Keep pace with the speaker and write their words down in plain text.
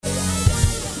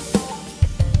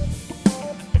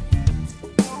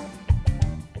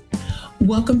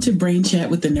Welcome to Brain Chat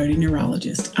with the Nerdy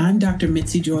Neurologist. I'm Dr.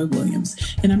 Mitzi Joy Williams,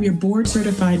 and I'm your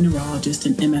board-certified neurologist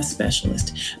and MS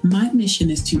specialist. My mission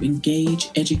is to engage,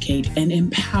 educate, and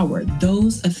empower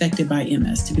those affected by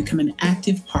MS to become an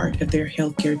active part of their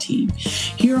healthcare team.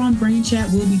 Here on Brain Chat,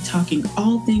 we'll be talking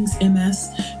all things MS,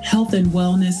 health and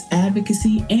wellness,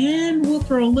 advocacy, and we'll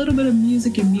throw a little bit of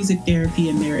music and music therapy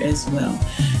in there as well.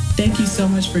 Thank you so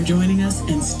much for joining us,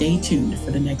 and stay tuned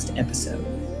for the next episode.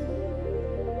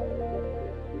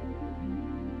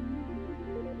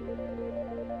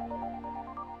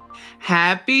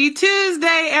 Happy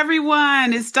Tuesday,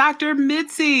 everyone. It's Dr.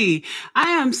 Mitzi. I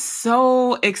am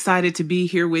so excited to be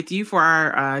here with you for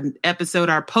our episode,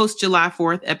 our post-July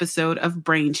 4th episode of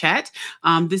Brain Chat.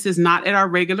 This is not at our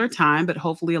regular time, but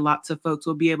hopefully lots of folks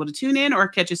will be able to tune in or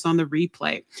catch us on the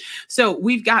replay. So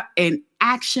we've got an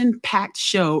action-packed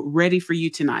show ready for you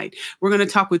tonight. We're going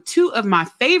to talk with two of my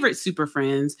favorite super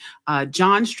friends,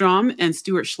 John Strom and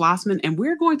Stuart Schlossman, and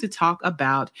we're going to talk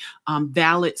about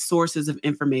valid sources of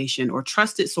information or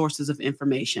trusted sources of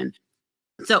information.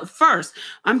 So first,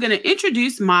 I'm going to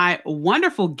introduce my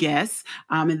wonderful guests,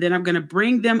 and then I'm going to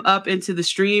bring them up into the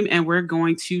stream, and we're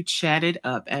going to chat it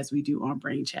up as we do on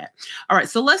Brain Chat. All right,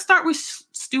 so let's start with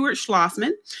Stuart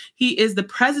Schlossman. He is the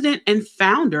president and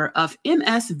founder of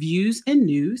MS Views and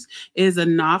News. It is a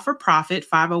not-for-profit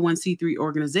 501c3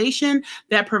 organization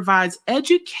that provides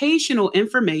educational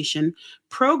information,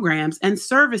 programs, and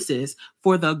services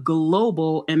for the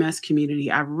global MS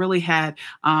community. I've really had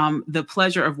the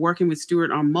pleasure of working with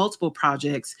Stuart on multiple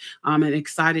projects and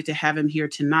excited to have him here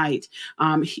tonight.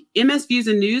 MS Views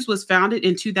and News was founded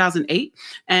in 2008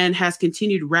 and has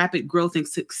continued rapid growth and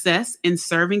success in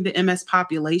serving the MS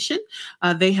population.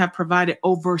 They have provided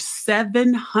over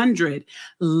 700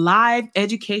 live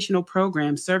educational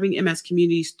programs serving MS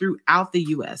communities throughout the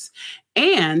U.S.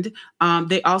 And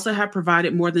they also have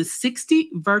provided more than 60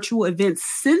 virtual events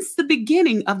since the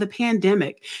beginning of the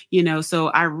pandemic. So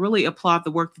I really applaud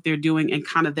the work that they're doing and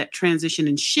kind of that transition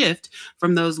and shift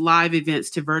from those live events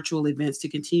to virtual events to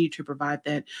continue to provide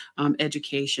that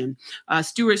education.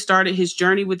 Stuart started his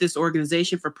journey with this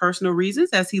organization for personal reasons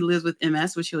as he lives with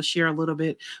MS, which he'll share a little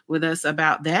bit with us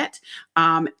about that.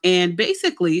 And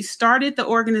basically started the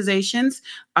organizations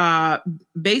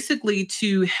basically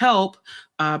to help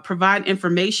provide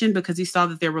information because he saw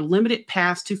that there were limited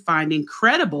paths to finding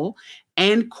credible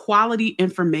and quality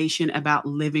information about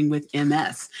living with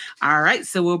MS. All right,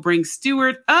 so we'll bring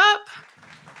Stuart up.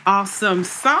 Awesome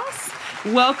sauce.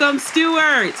 Welcome,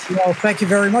 Stuart. Well, thank you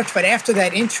very much. But after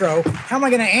that intro, how am I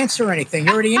going to answer anything?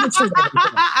 You already answered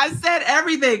everything. I said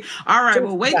everything. All right.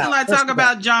 Well, wait till I talk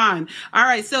about John. All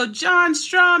right. So John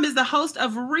Strom is the host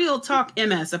of Real Talk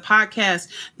MS, a podcast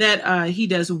that he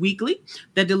does weekly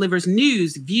that delivers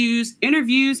news, views,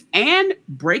 interviews, and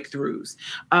breakthroughs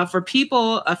for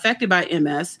people affected by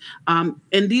MS. And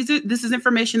this is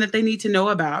information that they need to know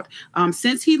about.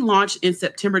 Since he launched in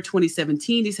September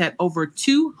 2017, he's had over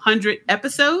 200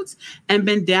 episodes and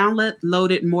been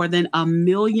downloaded more than 1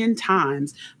 million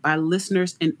times by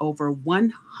listeners in over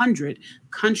 100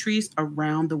 countries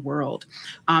around the world.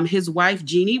 His wife,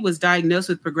 Jeannie, was diagnosed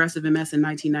with progressive MS in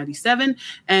 1997,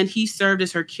 and he served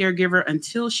as her caregiver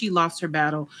until she lost her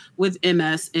battle with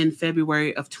MS in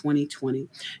February of 2020.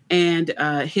 And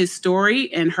his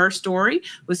story and her story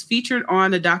was featured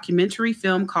on a documentary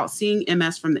film called Seeing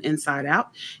MS from the Inside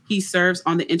Out. He serves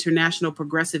on the International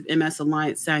Progressive MS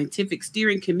Alliance Scientific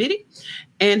Steering Committee,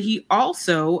 and he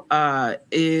also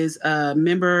is a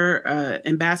member,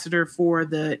 ambassador for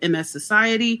the MS Society,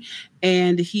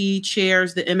 and he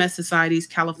chairs the MS Society's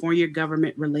California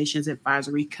Government Relations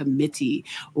Advisory Committee.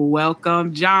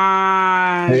 Welcome,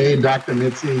 John. Hey, Dr.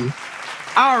 Mitzi.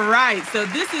 All right. So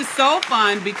this is so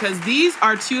fun because these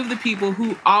are two of the people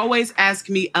who always ask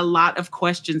me a lot of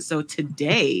questions. So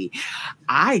today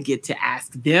I get to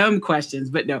ask them questions,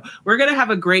 but no, we're going to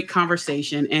have a great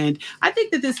conversation. And I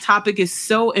think that this topic is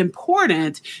so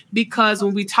important because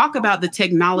when we talk about the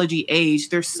technology age,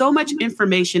 there's so much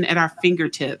information at our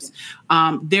fingertips.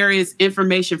 There is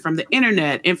information from the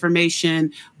internet,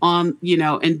 information on,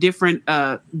 in different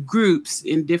groups,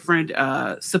 in different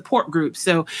support groups.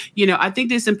 So, I think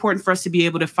it's important for us to be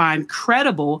able to find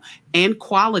credible and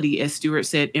quality, as Stuart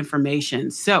said,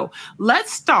 information. So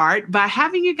let's start by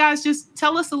having you guys just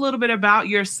tell us a little bit about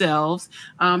yourselves,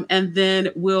 and then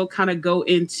we'll kind of go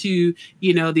into,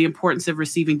 the importance of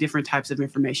receiving different types of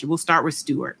information. We'll start with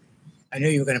Stuart. I knew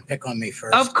you were going to pick on me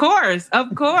first. Of course.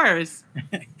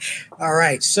 All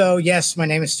right. So, yes, my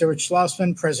name is Stuart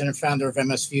Schlossman, president and founder of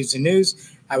MS Views and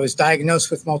News. I was diagnosed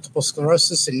with multiple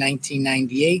sclerosis in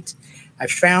 1998. I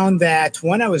found that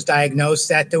when I was diagnosed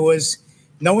that there was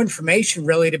no information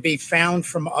really to be found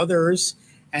from others.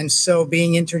 And so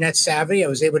being internet savvy, I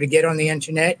was able to get on the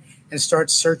internet and start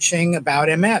searching about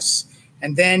MS.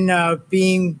 And then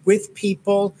being with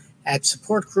people at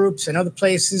support groups and other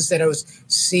places that I was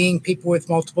seeing people with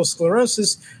multiple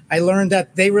sclerosis, I learned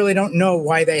that they really don't know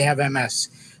why they have MS.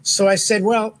 So I said,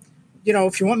 well,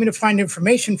 if you want me to find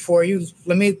information for you,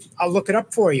 I'll look it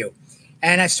up for you.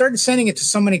 And I started sending it to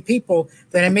so many people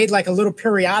that I made like a little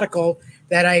periodical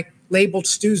that I labeled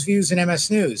Stu's Views and MS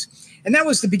News. And that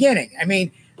was the beginning. I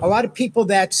mean, a lot of people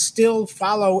that still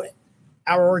follow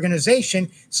our organization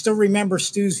still remember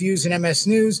Stu's Views and MS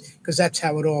News because that's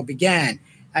how it all began.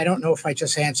 I don't know if I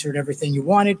just answered everything you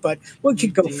wanted, but we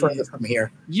could go further from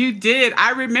here. You did.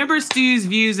 I remember Stu's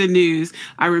Views and News.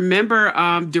 I remember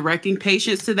directing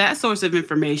patients to that source of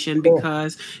information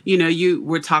because, you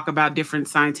would talk about different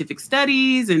scientific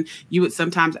studies and you would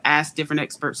sometimes ask different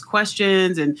experts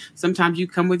questions. And sometimes you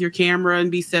come with your camera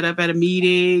and be set up at a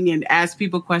meeting and ask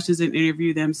people questions and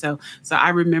interview them. So I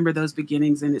remember those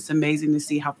beginnings, and it's amazing to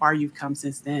see how far you've come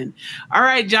since then. All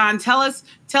right, John, tell us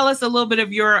a little bit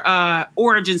of your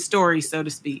origin story, so to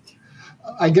speak.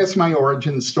 I guess my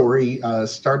origin story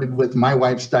started with my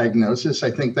wife's diagnosis.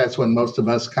 I think that's when most of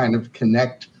us kind of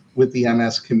connect with the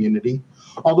MS community.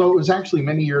 Although it was actually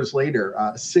many years later,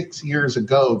 6 years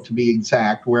ago to be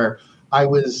exact, where I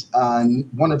was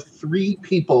one of 3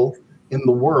 people in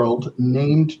the world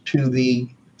named to the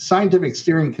Scientific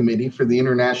Steering Committee for the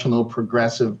International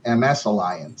Progressive MS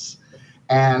Alliance.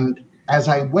 And as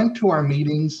I went to our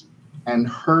meetings and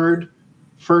heard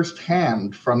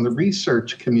firsthand from the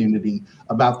research community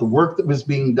about the work that was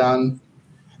being done,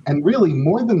 and really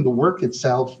more than the work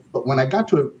itself, but when I got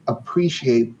to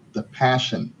appreciate the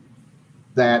passion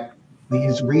that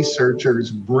these researchers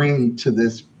bring to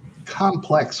this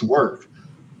complex work,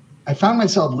 I found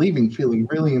myself leaving feeling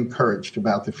really encouraged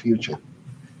about the future.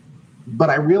 But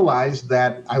I realized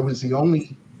that I was the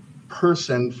only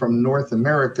person from North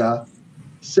America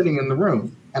sitting in the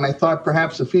room. And I thought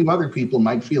perhaps a few other people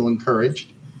might feel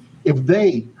encouraged if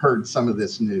they heard some of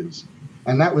this news.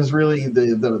 And that was really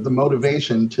the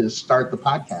motivation to start the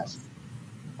podcast.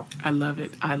 I love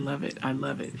it. I love it. I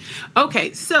love it.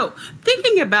 Okay, so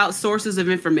thinking about sources of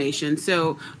information.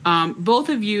 So both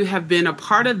of you have been a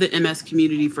part of the MS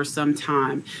community for some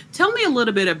time. Tell me a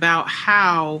little bit about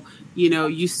how,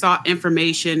 you sought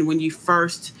information when you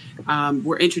first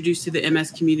were introduced to the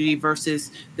MS community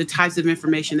versus the types of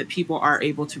information that people are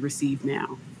able to receive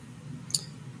now.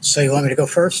 So you want me to go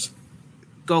first?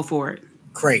 Go for it.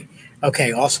 Great.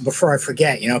 Okay. Also, before I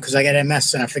forget, because I get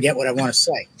MS and I forget what I want to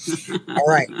say. All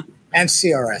right. And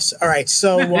CRS. All right.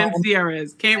 So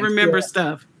CRS. Can't remember CRS.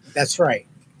 Stuff. That's right.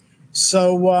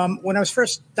 So when I was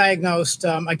first diagnosed,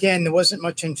 again, there wasn't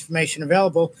much information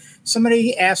available.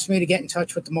 Somebody asked me to get in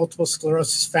touch with the Multiple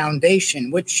Sclerosis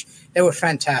Foundation, which they were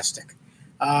fantastic.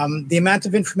 The amount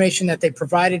of information that they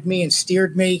provided me and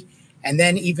steered me, and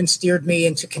then even steered me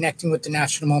into connecting with the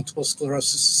National Multiple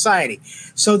Sclerosis Society.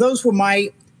 So those were my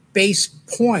base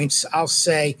points, I'll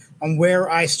say, on where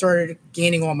I started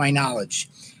gaining all my knowledge.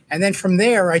 And then from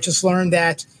there, I just learned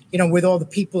that, with all the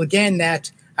people, again,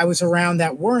 that I was around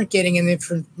that weren't getting any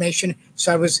information.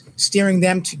 So I was steering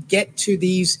them to get to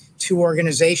these 2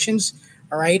 organizations,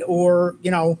 all right, or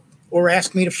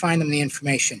ask me to find them the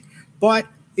information. But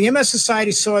the MS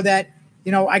Society saw that,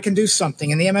 I can do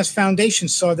something. And the MS Foundation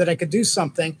saw that I could do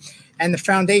something. And the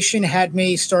foundation had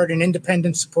me start an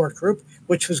independent support group,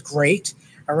 which was great.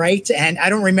 All right. And I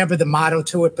don't remember the motto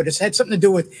to it, but it's had something to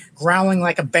do with growling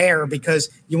like a bear because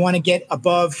you want to get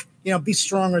above, be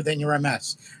stronger than your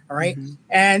MS. All right. Mm-hmm.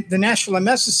 And the National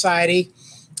MS Society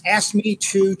asked me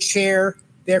to chair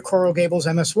their Coral Gables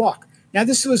MS Walk. Now,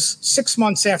 this was 6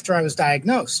 months after I was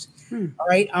diagnosed. All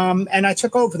right. And I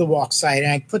took over the walk site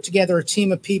and I put together a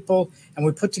team of people, and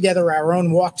we put together our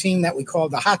own walk team that we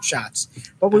called the Hot Shots.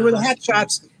 But we were the Hot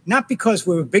Shots not because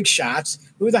we were big shots.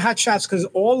 We were the Hot Shots because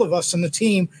all of us on the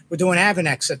team were doing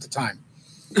Avonex at the time.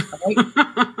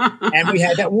 Right? And we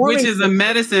had that warning. Which is a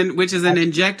medicine, which is an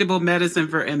injectable medicine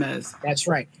for MS. That's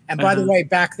right. And by the way,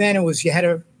 back then it was you had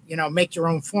to, make your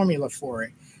own formula for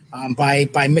it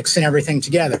by mixing everything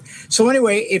together. So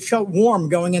anyway, it felt warm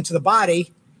going into the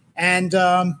body. And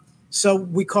so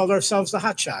we called ourselves the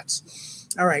Hot Shots.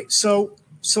 All right. So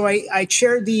I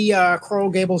chaired the Coral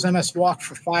Gables MS Walk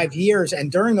for 5 years.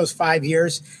 And during those 5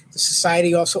 years, the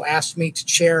society also asked me to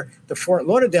chair the Fort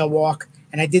Lauderdale Walk.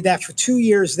 And I did that for 2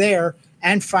 years there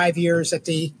and 5 years at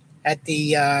the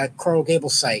Coral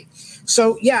Gables site.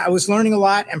 So, yeah, I was learning a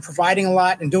lot and providing a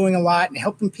lot and doing a lot and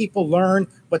helping people learn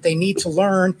what they need to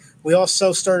learn. We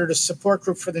also started a support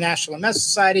group for the National MS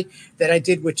Society that I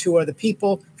did with 2 other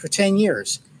people for 10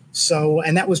 years. So,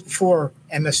 and that was before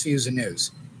MS Views and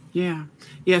News. Yeah.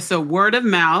 Yeah. So word of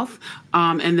mouth,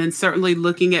 and then certainly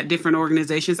looking at different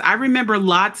organizations. I remember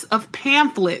lots of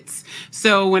pamphlets.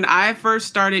 So when I first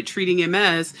started treating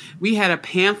MS, we had a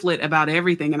pamphlet about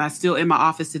everything. And I still in my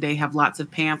office today have lots of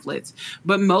pamphlets.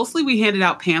 But mostly we handed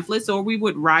out pamphlets, or we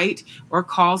would write or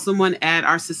call someone at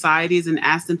our societies and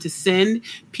ask them to send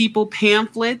people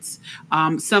pamphlets.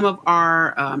 Some of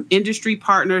our industry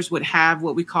partners would have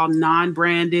what we call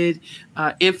non-branded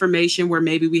information, where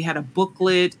maybe we had a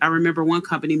booklet. I remember one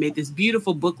company made this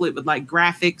beautiful booklet with like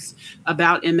graphics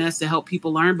about MS to help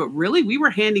people learn. But really, we were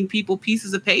handing people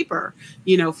pieces of paper,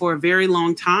 for a very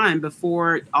long time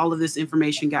before all of this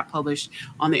information got published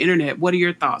on the internet. What are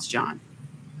your thoughts, John?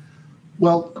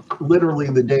 Well, literally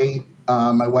the day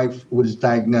my wife was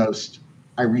diagnosed,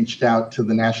 I reached out to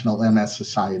the National MS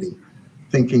Society,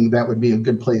 thinking that would be a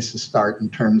good place to start in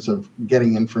terms of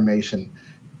getting information.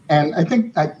 And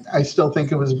I still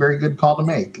think it was a very good call to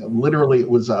make. Literally, it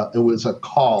was a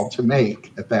call to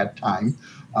make at that time.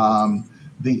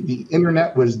 The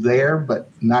internet was there, but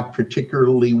not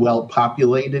particularly well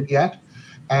populated yet.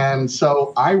 And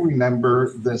so I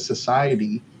remember the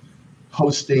society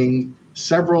hosting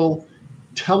several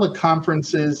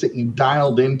teleconferences that you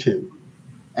dialed into.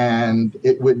 And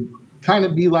it would kind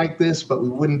of be like this, but we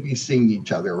wouldn't be seeing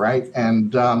each other, right?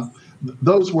 And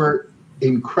those were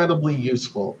incredibly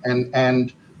useful.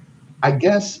 And I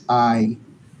guess I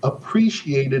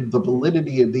appreciated the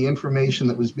validity of the information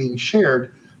that was being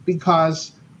shared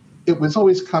because it was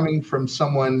always coming from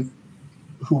someone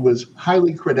who was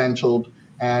highly credentialed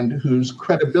and whose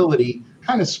credibility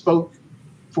kind of spoke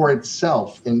for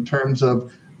itself in terms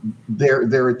of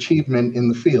their achievement in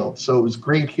the field. So it was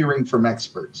great hearing from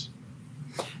experts.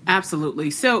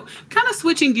 Absolutely. So kind of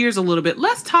switching gears a little bit,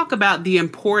 let's talk about the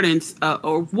importance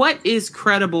or what is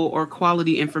credible or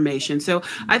quality information. So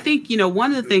I think,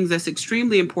 one of the things that's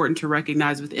extremely important to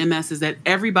recognize with MS is that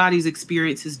everybody's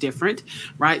experience is different,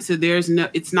 right? So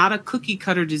it's not a cookie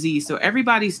cutter disease. So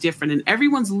everybody's different, and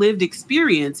everyone's lived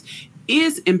experience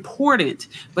is important.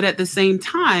 But at the same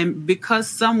time, because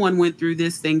someone went through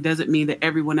this thing doesn't mean that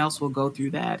everyone else will go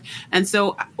through that. And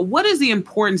so what is the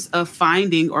importance of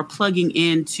finding or plugging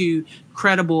into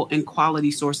credible and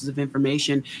quality sources of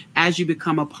information as you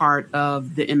become a part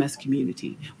of the MS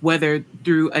community, whether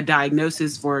through a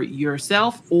diagnosis for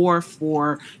yourself or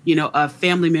for, a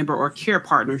family member or care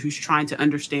partner who's trying to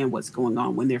understand what's going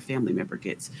on when their family member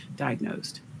gets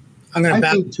diagnosed? I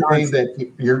think today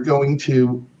that you're going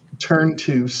to turn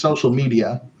to social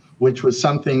media, which was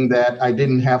something that I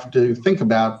didn't have to think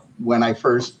about when I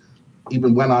first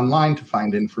even went online to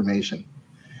find information.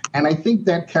 And I think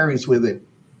that carries with it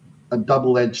a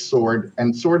double-edged sword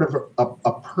and sort of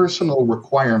a personal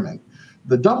requirement.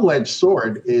 The double-edged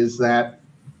sword is that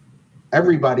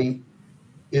everybody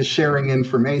is sharing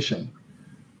information.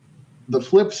 The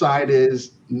flip side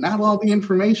is not all the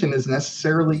information is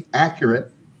necessarily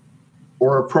accurate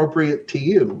or appropriate to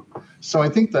you. So I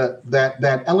think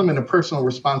that element of personal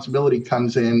responsibility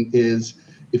comes in is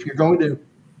if you're going to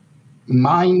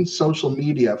mine social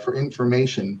media for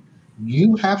information,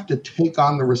 you have to take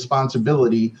on the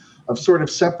responsibility of sort of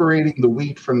separating the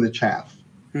wheat from the chaff.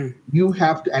 You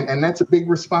have to, and that's a big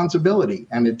responsibility,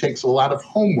 and it takes a lot of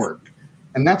homework.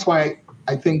 And that's why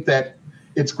I think that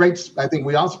it's great. I think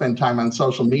we all spend time on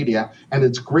social media, and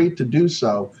it's great to do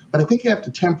so. But I think you have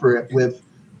to temper it with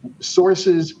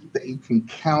sources that you can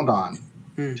count on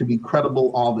to be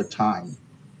credible all the time.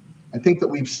 I think that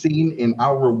we've seen in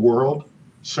our world,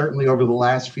 certainly over the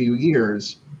last few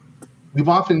years, we've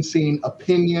often seen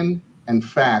opinion and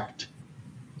fact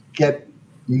get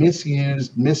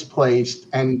misused, misplaced,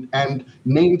 and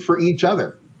named for each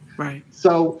other. Right.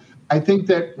 So I think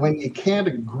that when you can't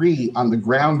agree on the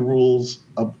ground rules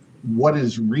of what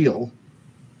is real,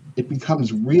 it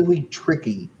becomes really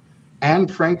tricky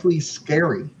and frankly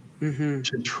scary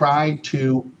to try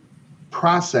to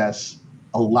process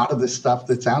a lot of the stuff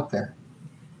that's out there.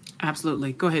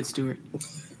 Absolutely. Go ahead, Stuart.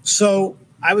 So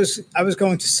I was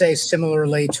going to say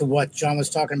similarly to what John was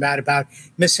talking about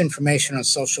misinformation on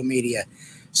social media.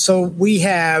 So we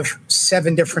have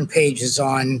 7 different pages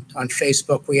on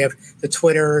Facebook. We have the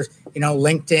Twitter,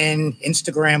 LinkedIn,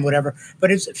 Instagram, whatever.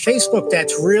 But it's Facebook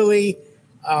that's really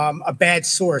a bad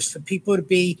source for people to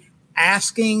be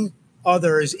asking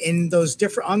others on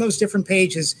those different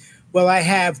pages. Well, I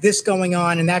have this going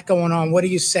on and that going on. What do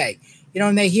you say?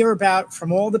 And they hear about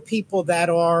from all the people that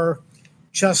are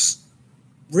just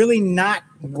really not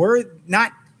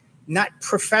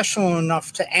professional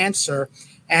enough to answer.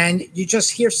 And you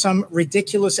just hear some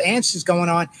ridiculous answers going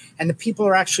on, and the people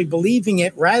are actually believing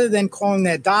it rather than calling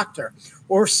their doctor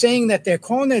or saying that they're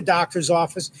calling their doctor's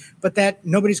office, but that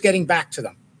nobody's getting back to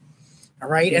them. All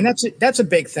right. And that's a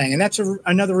big thing. And that's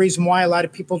another reason why a lot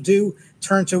of people do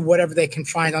turn to whatever they can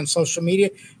find on social media.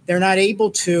 They're not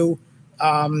able to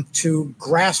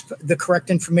grasp the correct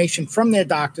information from their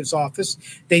doctor's office.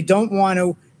 They don't want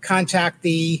to contact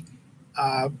the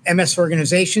MS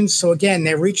organizations. So again,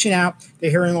 they're reaching out, they're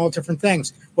hearing all different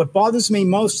things. What bothers me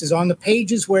most is on the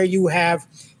pages where you have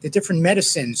the different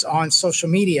medicines on social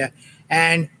media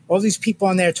and all these people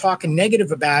on there talking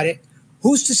negative about it.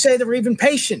 Who's to say they're even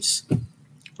patients?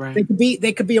 Right.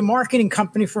 They could be a marketing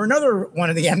company for another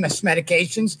one of the MS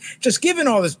medications, just giving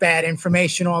all this bad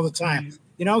information all the time.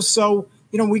 Right. So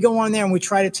we go on there and we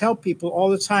try to tell people all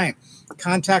the time,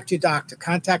 contact your doctor,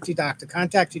 contact your doctor,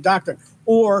 contact your doctor,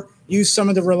 or use some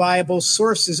of the reliable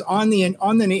sources on the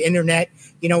internet,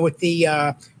 with the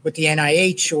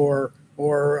NIH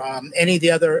or any of the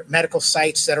other medical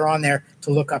sites that are on there to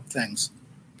look up things.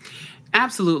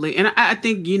 Absolutely. And I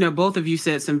think, both of you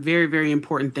said some very, very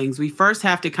important things. We first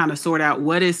have to kind of sort out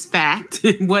what is fact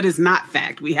and what is not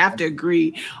fact. We have to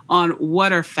agree on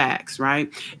what are facts, right?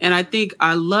 And I think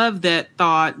I love that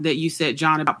thought that you said,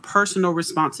 John, about personal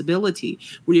responsibility.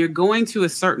 When you're going to a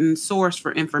certain source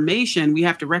for information, we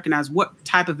have to recognize what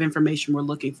type of information we're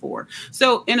looking for.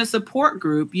 So in a support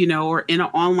group, or in an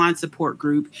online support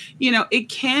group, it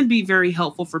can be very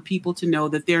helpful for people to know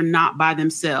that they're not by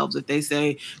themselves. If they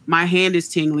say, my hand is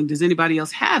tingling, does anybody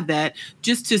else have that?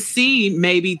 Just to see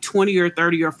maybe 20 or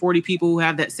 30 or 40 people who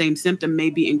have that same symptom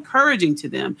may be encouraging to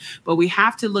them. But we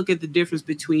have to look at the difference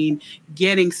between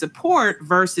getting support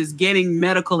versus getting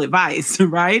medical advice,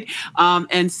 right?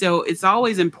 And so it's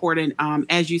always important,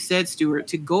 as you said, Stuart,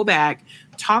 to go back,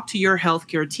 talk to your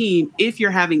healthcare team if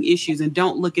you're having issues, and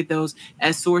don't look at those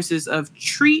as sources of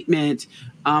treatment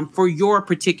for your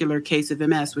particular case of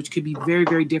MS, which could be very,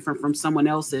 very different from someone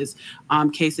else's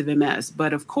case of MS.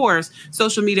 But of course,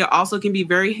 social media also can be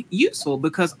very useful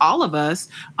because all of us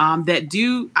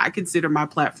I consider my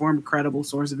platform a credible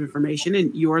source of information,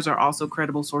 and yours are also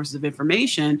credible sources of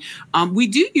information. We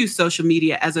do use social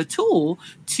media as a tool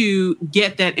to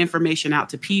get that information out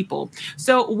to people.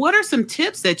 So what are some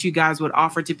tips that you guys would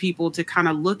offer to people to kind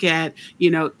of look at,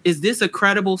 is this a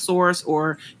credible source,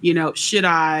 or, should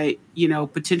I,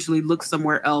 potentially look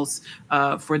somewhere else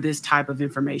for this type of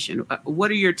information?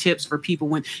 What are your tips for people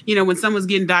when someone's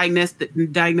getting diagnosed,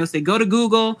 they go to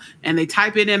Google and they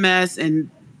type in MS and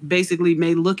basically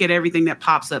may look at everything that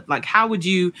pops up? Like, how would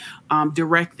you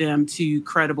direct them to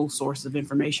credible source of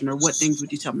information, or what things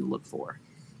would you tell them to look for?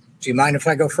 Do you mind if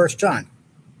I go first, John?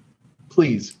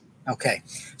 Please. Okay.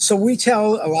 So we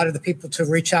tell a lot of the people to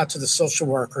reach out to the social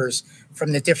workers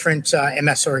from the different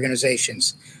MS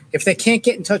organizations. If they can't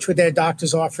get in touch with their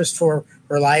doctor's office for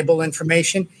reliable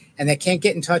information, and they can't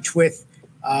get in touch with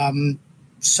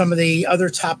some of the other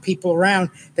top people around,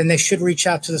 then they should reach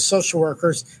out to the social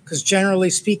workers, because generally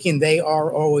speaking, they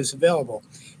are always available.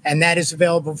 And that is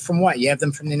available from what? You have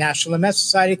them from the National MS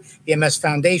Society, the MS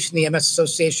Foundation, the MS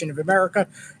Association of America.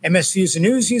 MS Views and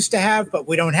News used to have, but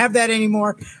we don't have that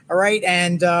anymore. All right.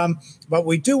 And but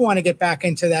we do want to get back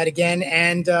into that again.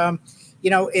 And that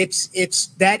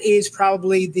is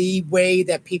probably the way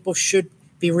that people should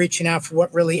be reaching out for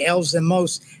what really ails them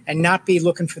most, and not be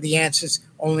looking for the answers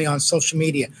only on social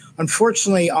media.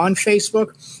 Unfortunately, on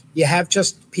Facebook, you have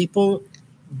just people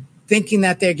thinking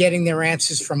that they're getting their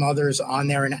answers from others on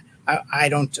there, and I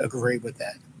don't agree with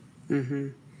that. Mm-hmm.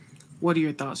 What are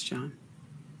your thoughts, John?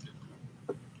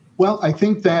 Well, I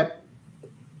think that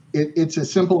it's as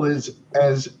simple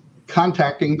as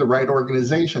contacting the right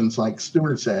organizations, like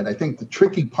Stuart said. I think the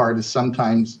tricky part is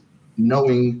sometimes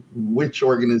knowing which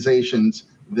organizations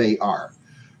they are.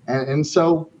 And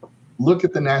so look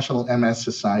at the National MS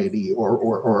Society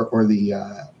or the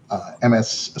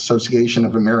MS Association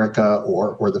of America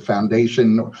or the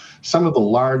Foundation. Some of the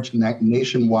large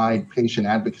nationwide patient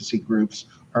advocacy groups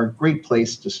are a great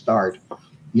place to start.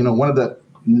 One of the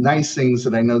nice things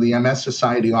that I know the MS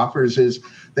Society offers is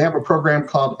they have a program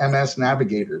called MS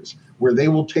Navigators, where they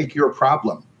will take your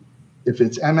problem. If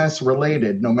it's MS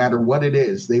related, no matter what it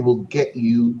is, they will get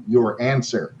you your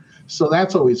answer. So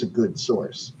that's always a good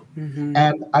source. Mm-hmm.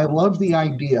 And I love the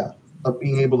idea of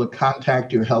being able to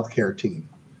contact your healthcare team.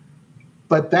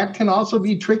 But that can also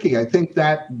be tricky. I think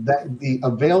that the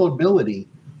availability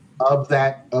of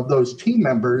those team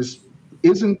members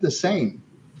isn't the same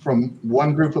from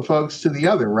one group of folks to the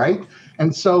other, right?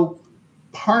 And so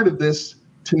part of this,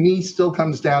 to me, still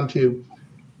comes down to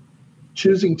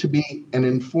choosing to be an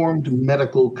informed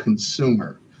medical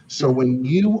consumer. So when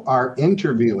you are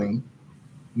interviewing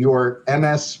your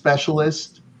MS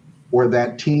specialist or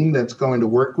that team that's going to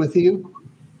work with you,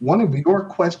 one of your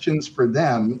questions for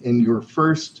them in your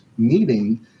first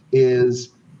meeting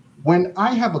is, when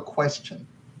I have a question,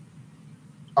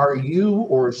 are you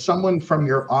or someone from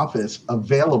your office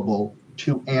available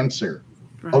to answer?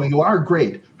 Right. Oh, you are?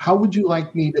 Great. How would you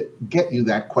like me to get you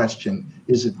that question?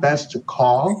 Is it best to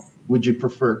call? Would you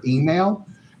prefer email?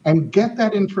 And get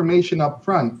that information up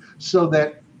front so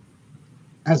that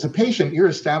as a patient, you're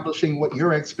establishing what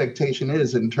your expectation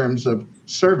is in terms of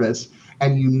service,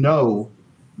 and you know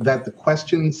that the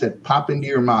questions that pop into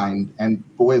your mind, and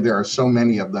boy, there are so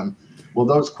many of them, well,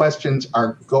 those questions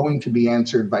are going to be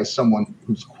answered by someone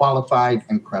who's qualified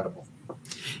and credible.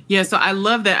 Yeah, so I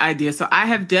love that idea. So I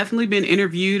have definitely been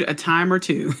interviewed a time or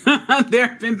two. There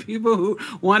have been people who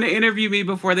want to interview me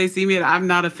before they see me, and I'm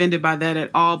not offended by that at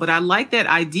all. But I like that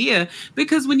idea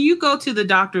because when you go to the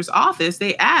doctor's office,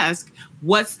 they ask,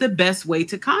 what's the best way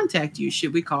to contact you?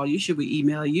 Should we call you? Should we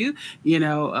email you?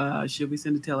 Should we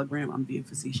send a telegram? I'm being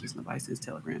facetious. Nobody sends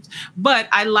telegrams. But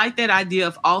I like that idea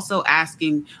of also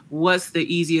asking what's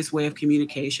the easiest way of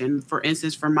communication. For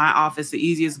instance, for my office, the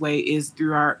easiest way is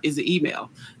through an email.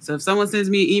 So if someone sends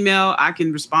me an email, I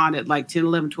can respond at like 10,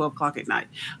 11, 12 o'clock at night.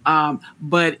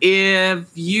 But if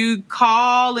you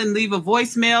call and leave a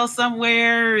voicemail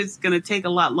somewhere, it's going to take a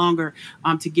lot longer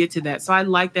to get to that. So I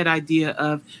like that idea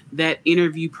of that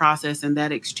interview process and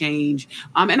that exchange.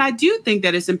 And I do think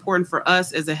that it's important for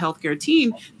us as a healthcare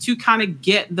team to kind of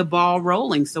get the ball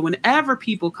rolling. So whenever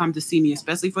people come to see me,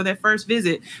 especially for their first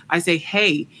visit, I say,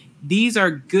 hey, these are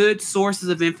good sources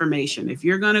of information. If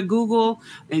you're going to Google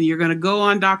and you're going to go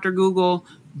on Dr. Google,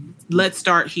 let's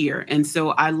start here. And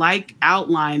so I like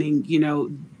outlining,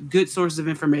 good sources of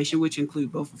information, which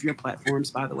include both of your platforms,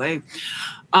 by the way.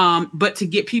 But to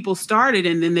get people started,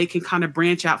 and then they can kind of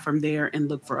branch out from there and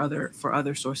look for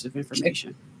other sources of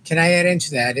information. Can I add into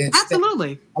that?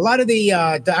 Absolutely. A lot of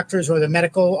the doctors or the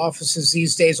medical offices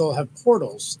these days all have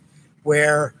portals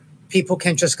where people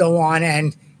can just go on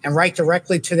and write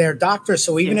directly to their doctor.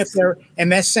 So even if their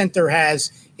MS center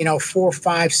has, 4,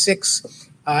 5, 6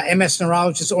 MS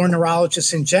neurologists or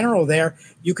neurologists in general there,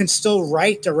 you can still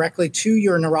write directly to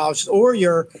your neurologist or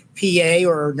your PA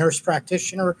or nurse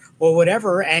practitioner or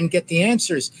whatever and get the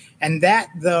answers. And that,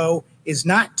 though, is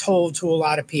not told to a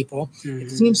lot of people. Mm-hmm. It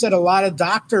seems that a lot of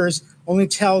doctors only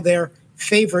tell their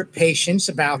favorite patients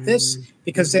about this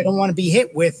because they don't want to be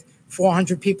hit with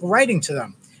 400 people writing to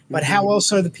them. But how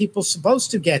else are the people supposed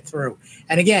to get through?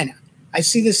 And again, I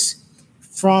see this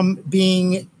from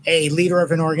being a leader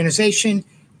of an organization.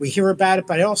 We hear about it,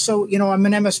 but also, I'm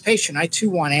an MS patient. I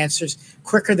too want answers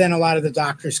quicker than a lot of the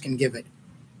doctors can give it.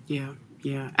 Yeah,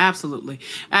 absolutely.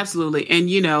 Absolutely. And,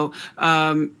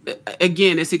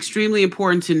 again, it's extremely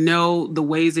important to know the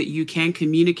ways that you can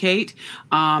communicate.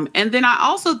 And then I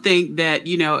also think that,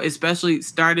 especially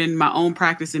starting my own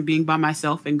practice and being by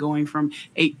myself and going from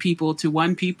 8 people to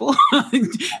 1 people,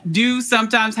 do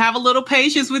sometimes have a little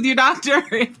patience with your doctor.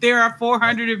 If there are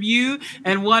 400 of you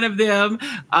and one of them,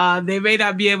 they may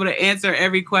not be able to answer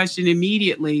every question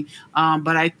immediately.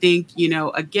 But I think,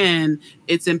 again,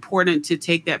 it's important to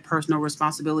take that personal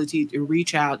responsibility to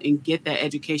reach out and get that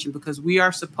education, because we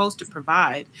are supposed to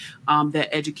provide that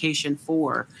education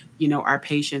for, our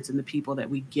patients and the people that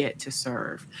we get to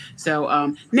serve.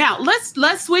 So now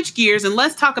let's switch gears and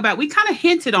let's talk about, we kind of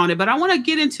hinted on it, but I want to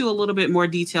get into a little bit more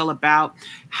detail about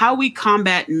how we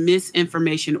combat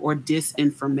misinformation or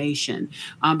disinformation,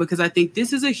 because I think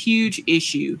this is a huge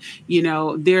issue.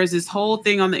 There's this whole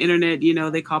thing on the internet,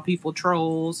 they call people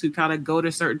trolls who kind of go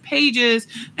to certain pages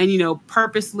and,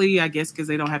 purposely, I guess, because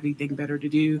they don't have anything better to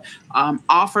do,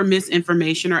 offer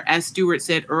misinformation, or as Stuart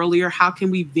said earlier, how can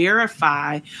we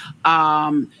verify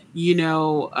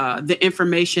the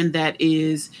information that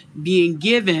is being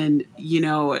given,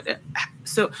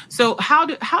 So how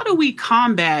do we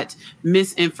combat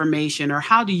misinformation, or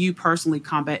how do you personally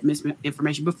combat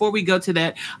misinformation? Before we go to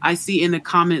that, I see in the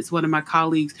comments, one of my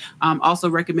colleagues also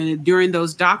recommended during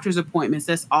those doctor's appointments,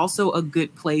 that's also a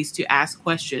good place to ask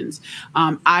questions.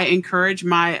 I encourage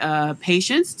my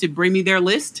patients to bring me their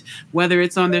list, whether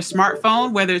it's on their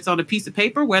smartphone, whether it's on a piece of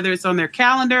paper, whether it's on their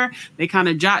calendar. They kind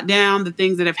of jot down the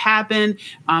things that have happened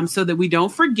so that we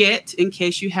don't forget, in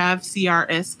case you have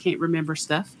CRS, can't remember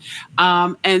stuff.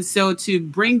 And so to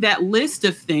bring that list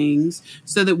of things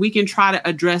so that we can try to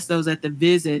address those at the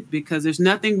visit, because there's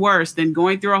nothing worse than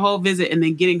going through a whole visit and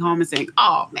then getting home and saying,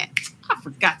 oh man, I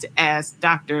forgot to ask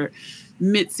Dr.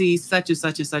 Mitzi, such and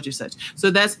such and such and such.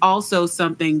 So that's also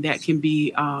something that can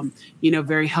be,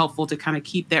 very helpful to kind of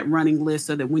keep that running list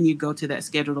so that when you go to that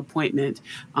scheduled appointment,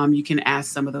 you can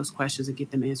ask some of those questions and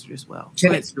get them answered as well.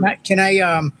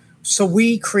 So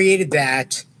we created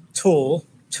that tool,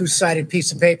 two-sided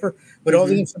piece of paper with all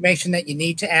the information that you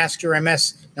need to ask your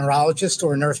MS neurologist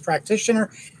or a nurse practitioner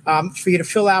for you to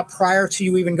fill out prior to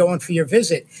you even going for your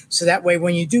visit. So that way,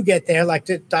 when you do get there, like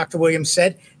Dr. Williams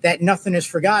said, that nothing is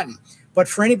forgotten. But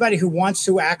for anybody who wants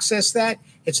to access that,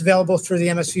 it's available through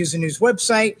the MS Views and News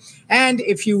website. And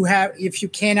if you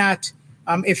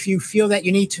feel that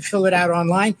you need to fill it out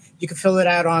online, you can fill it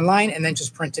out online and then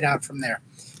just print it out from there.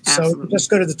 Absolutely. So just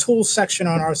go to the tools section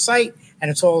on our site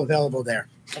and it's all available there.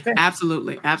 Okay.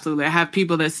 Absolutely. I have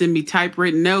people that send me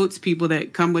typewritten notes, people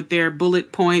that come with their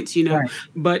bullet points, right.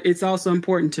 But it's also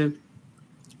important to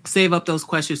save up those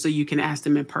questions so you can ask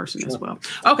them in person as well.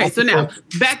 Okay, so now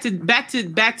back to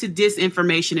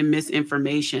disinformation and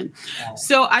misinformation.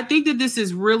 So I think that this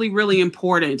is really, really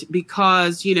important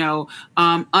because,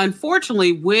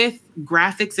 unfortunately, with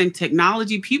graphics and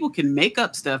technology, people can make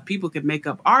up stuff. People can make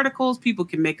up articles. People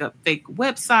can make up fake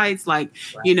websites.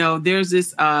 There's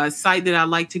this site that I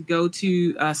like to go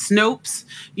to, Snopes.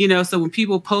 So when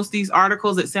people post these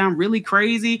articles that sound really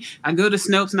crazy, I go to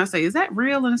Snopes and I say, is that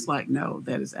real? And it's like, no,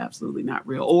 that is absolutely not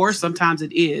real. Or sometimes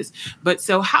it is. But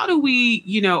so how do we,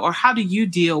 or how do you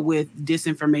deal with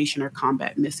disinformation or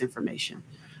combat misinformation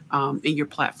in your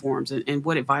platforms? And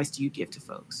what advice do you give to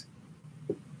folks?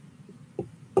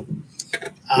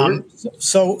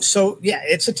 So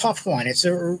it's a tough one. It's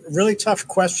a really tough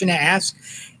question to ask.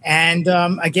 And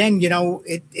again,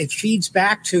 it feeds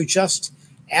back to just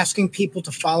asking people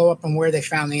to follow up on where they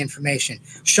found the information.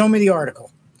 Show me the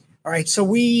article. All right. So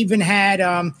we even had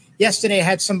yesterday I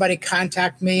had somebody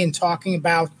contact me and talking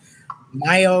about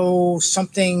myo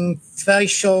something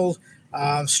facial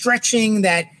stretching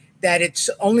that it's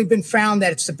only been found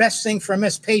that it's the best thing for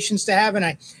MS patients to have. And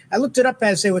I looked it up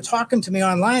as they were talking to me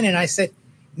online and I said,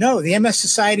 no, the MS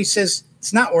Society says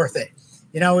it's not worth it.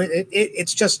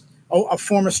 It's just a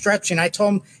form of stretching. I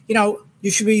told them,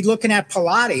 you should be looking at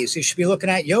Pilates. You should be looking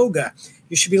at yoga.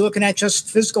 You should be looking at just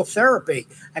physical therapy.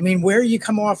 I mean, where you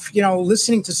come off,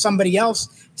 listening to somebody else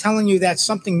telling you that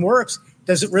something works,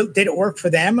 did it work for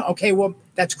them? Okay, well,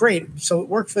 that's great. So it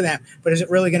worked for them, but is it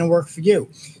really going to work for you?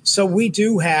 So we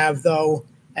do have, though,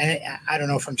 and I don't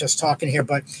know if I'm just talking here,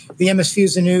 but the MS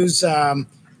Views and News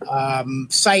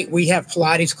site, we have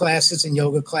Pilates classes and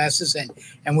yoga classes,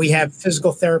 and we have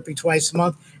physical therapy twice a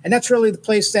month. And that's really the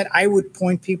place that I would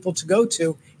point people to go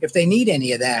to if they need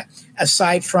any of that,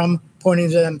 aside from pointing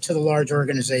them to the large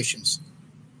organizations.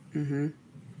 Mm-hmm.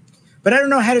 But I don't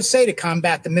know how to say to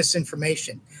combat the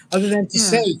misinformation other than to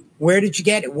say, where did you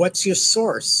get it? What's your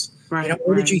source? Right,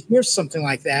 where did you hear something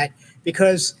like that?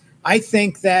 Because I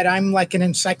think that I'm like an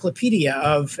encyclopedia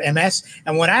of MS.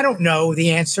 And when I don't know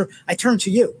the answer, I turn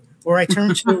to you or I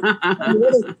turn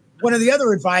to one of the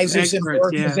other advisors in the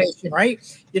organization, right?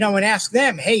 And ask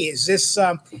them, hey, is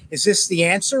this the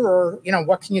answer? Or,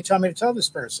 what can you tell me to tell this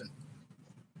person?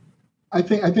 I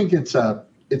think it's a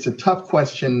tough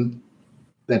question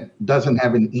that doesn't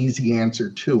have an easy answer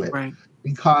to it. Right.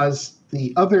 Because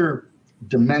the other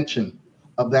dimension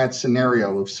of that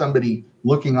scenario of somebody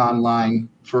looking online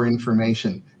for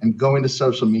information and going to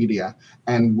social media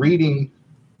and reading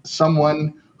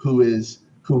someone who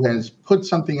has put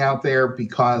something out there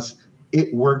because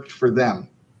it worked for them.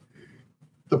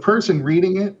 The person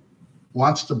reading it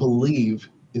wants to believe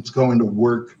it's going to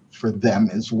work for them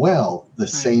as well, the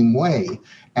same way.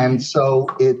 And so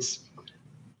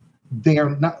they're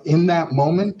not in that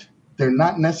moment, they're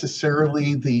not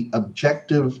necessarily the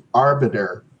objective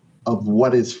arbiter of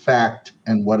what is fact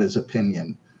and what is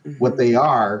opinion. Mm-hmm. What they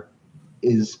are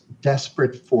is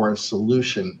desperate for a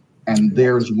solution, and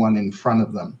there's one in front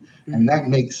of them. Mm-hmm. And that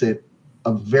makes it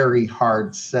a very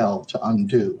hard sell to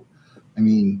undo. I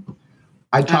mean,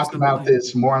 I talk about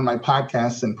this more on my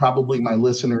podcast than probably my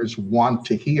listeners want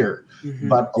to hear. Mm-hmm.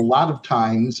 But a lot of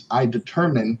times I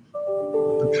determine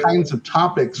the kinds of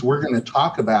topics we're going to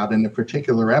talk about in a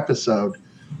particular episode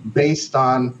based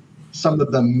on some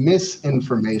of the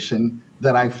misinformation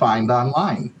that I find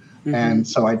online. Mm-hmm. And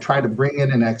so I try to bring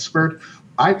in an expert.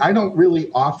 I don't really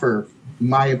offer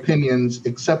my opinions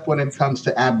except when it comes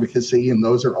to advocacy, and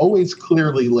those are always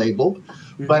clearly labeled.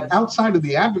 Mm-hmm. But outside of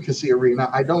the advocacy arena,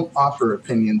 I don't offer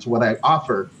opinions. What I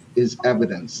offer is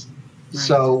evidence. Right.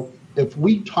 So if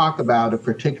we talk about a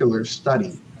particular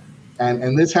study,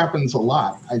 and this happens a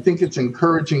lot, I think it's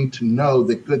encouraging to know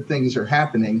that good things are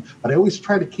happening, but I always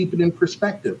try to keep it in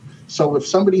perspective. So if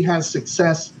somebody has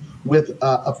success with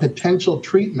a potential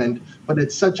treatment, but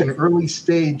it's such an early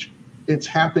stage. It's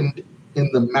happened in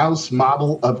the mouse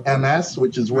model of MS,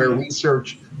 which is where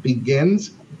research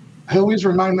begins. I always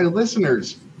remind my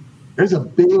listeners, there's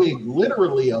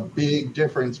literally a big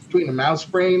difference between a mouse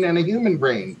brain and a human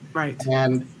brain. Right.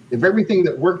 And if everything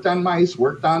that worked on mice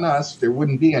worked on us, there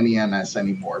wouldn't be any MS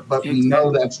anymore. But we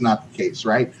know that's not the case,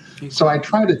 right? Exactly. So I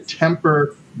try to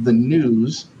temper the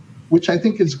news, which I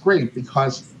think is great,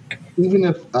 because even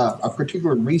if a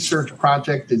particular research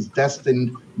project is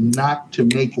destined not to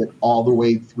make it all the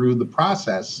way through the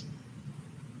process,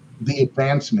 the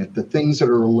advancement, the things that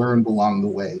are learned along the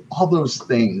way, all those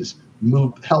things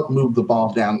help move the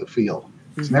ball down the field.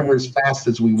 It's never as fast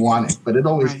as we want it, but it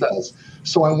always does.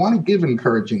 So I want to give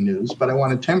encouraging news, but I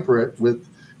want to temper it with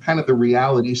kind of the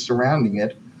reality surrounding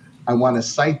it. I want to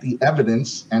cite the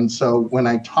evidence. And so when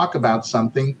I talk about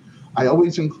something, I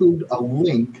always include a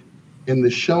link in the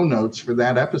show notes for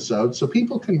that episode so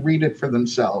people can read it for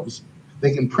themselves.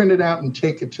 They can print it out and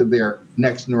take it to their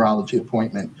next neurology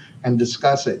appointment and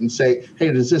discuss it and say,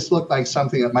 hey, does this look like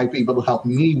something that might be able to help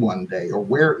me one day? Or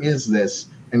where is this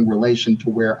in relation to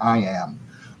where I am?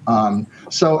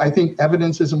 So I think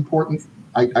evidence is important.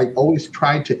 I always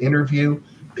try to interview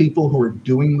people who are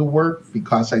doing the work,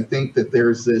 because I think that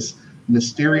there's this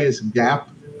mysterious gap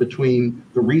between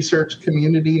the research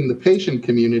community and the patient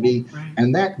community. Right.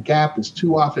 And that gap is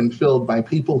too often filled by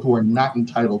people who are not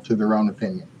entitled to their own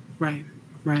opinion. Right.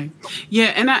 Right.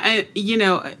 Yeah. And I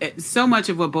so much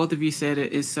of what both of you said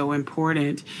is so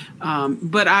important.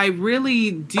 But I really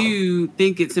do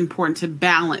think it's important to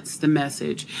balance the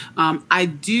message. I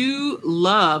do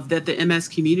love that the MS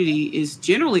community is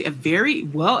generally a very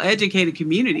well-educated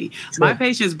community. Sure. My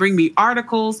patients bring me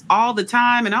articles all the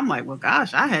time, and I'm like, well,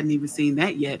 gosh, I hadn't even seen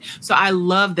that yet. So I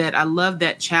love that. I love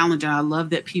that challenge, and I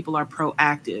love that people are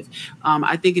proactive.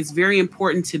 I think it's very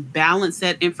important to balance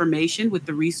that information with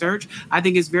the research. I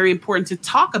think it's very important to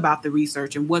talk about the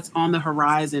research and what's on the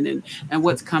horizon and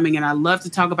what's coming. And I love to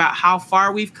talk about how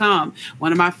far we've come.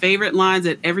 One of my favorite lines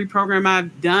at every program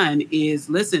I've done is,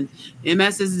 listen,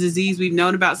 MS is a disease we've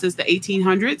known about since the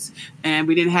 1800s, and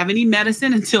we didn't have any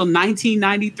medicine until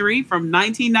 1993. From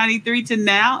 1993 to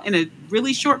now, in a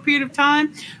really short period of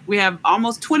time, we have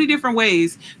almost 20 different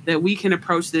ways that we can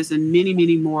approach this, and many,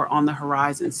 many more on the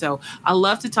horizon. So I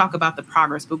love to talk about the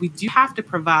progress, but we do have to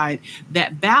provide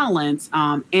that balance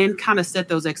and kind of set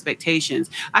those expectations.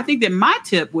 I think that my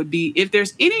tip would be, if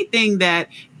there's anything that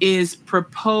is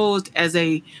proposed as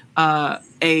a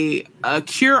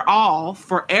cure-all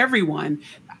for everyone,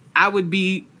 I would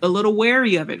be a little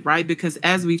wary of it, right? Because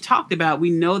as we've talked about,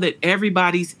 we know that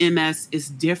everybody's MS is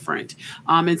different.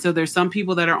 And so there's some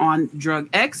people that are on drug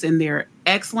X and they're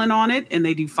excellent on it and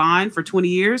they do fine for 20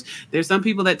 years. There's some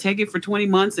people that take it for 20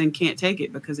 months and can't take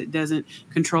it because it doesn't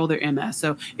control their MS.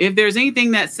 So if there's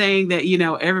anything that's saying that,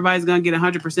 everybody's going to get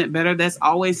 100% better, that's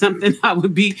always something I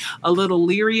would be a little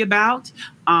leery about.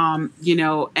 And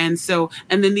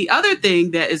then the other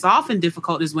thing that is often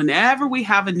difficult is whenever we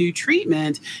have a new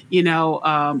treatment,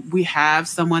 we have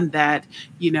someone that,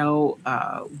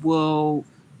 will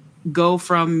go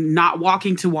from not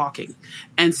walking to walking.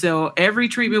 And so every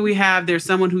treatment we have, there's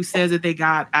someone who says that they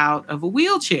got out of a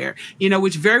wheelchair,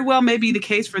 which very well may be the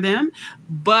case for them.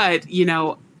 But,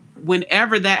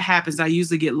 whenever that happens, I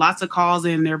usually get lots of calls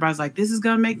in and everybody's like, this is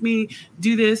going to make me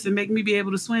do this and make me be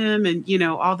able to swim and,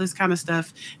 all this kind of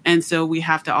stuff. And so we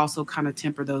have to also kind of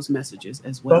temper those messages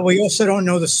as well. But we also don't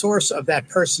know the source of that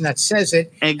person that says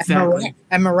it. Exactly.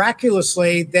 And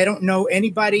miraculously, they don't know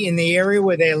anybody in the area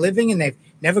where they're living, and they've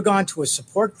never gone to a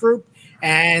support group,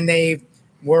 and in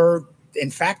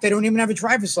fact, they don't even have a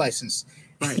driver's license.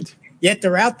 Right. Yet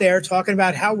they're out there talking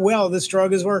about how well this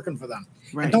drug is working for them.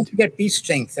 Right. And don't forget bee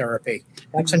sting therapy.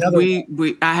 That's another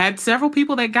one. I had several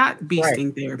people that got bee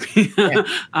sting therapy.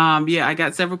 Yeah. I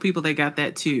got several people that got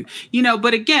that too.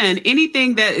 But again,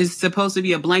 anything that is supposed to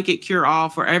be a blanket cure-all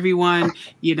for everyone,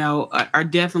 are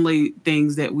definitely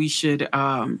things that we should,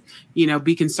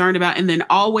 be concerned about. And then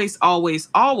always, always,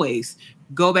 always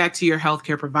go back to your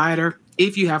healthcare provider.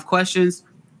 If you have questions,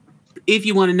 if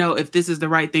you want to know if this is the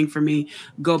right thing for me,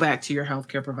 go back to your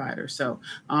healthcare provider. So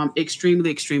extremely,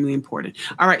 extremely important.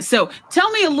 All right. So tell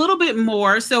me a little bit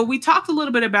more. So we talked a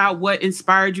little bit about what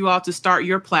inspired you all to start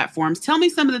your platforms. Tell me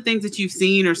some of the things that you've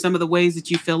seen or some of the ways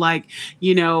that you feel like,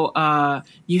 you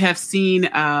have seen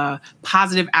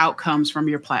positive outcomes from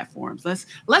your platforms.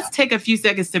 Let's take a few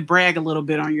seconds to brag a little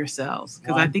bit on yourselves,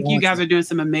 because I think you guys are doing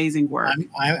some amazing work.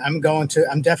 I'm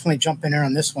definitely jumping in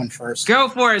on this one first. Go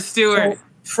for it, Stuart. So,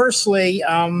 firstly,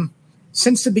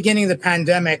 since the beginning of the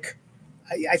pandemic,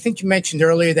 I think you mentioned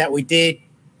earlier that we did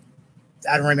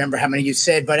I don't remember how many you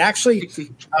said, but actually,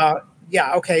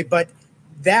 yeah, okay. But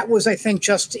that was, I think,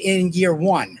 just in year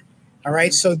one. All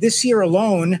right. So this year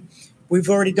alone, we've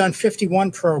already done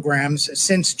 51 programs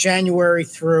since January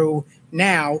through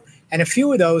now. And a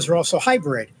few of those are also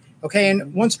hybrid. Okay.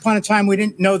 And once upon a time, we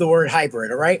didn't know the word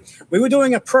hybrid. All right. We were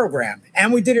doing a program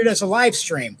and we did it as a live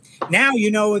stream. Now, you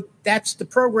know, that's the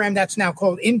program that's now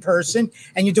called in person,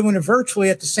 and you're doing it virtually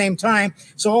at the same time.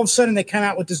 So all of a sudden they come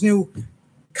out with this new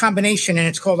combination and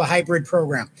it's called a hybrid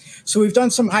program. So we've done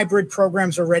some hybrid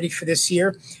programs already for this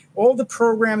year. All the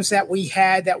programs that we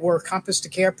had that were Compass to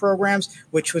Care programs,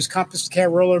 which was Compass to Care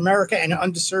Rural America and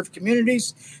underserved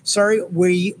communities.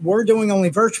 We were doing only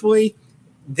virtually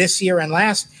this year and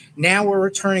last. Now we're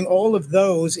returning all of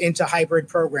those into hybrid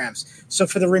programs. So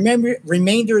for the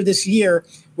remainder of this year,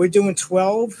 we're doing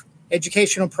 12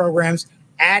 educational programs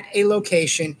at a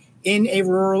location in a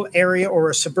rural area or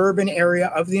a suburban area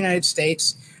of the United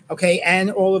States. Okay. And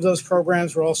all of those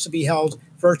programs will also be held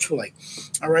virtually.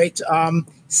 All right.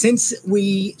 Since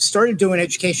we started doing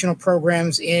educational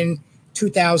programs in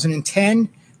 2010,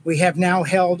 we have now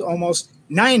held almost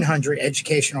 900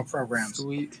 educational programs.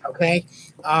 Sweet. Okay.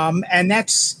 And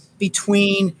that's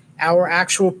between our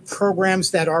actual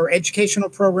programs that are educational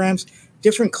programs,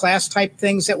 different class type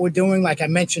things that we're doing, like I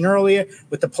mentioned earlier,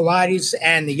 with the Pilates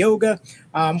and the yoga.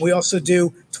 We also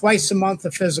do twice a month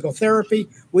of physical therapy.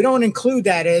 We don't include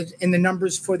that in the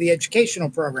numbers for the educational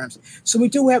programs. So we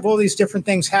do have all these different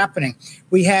things happening.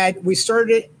 We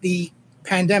started the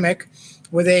pandemic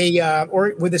with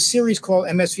a series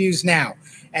called MS Views Now.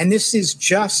 And this is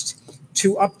just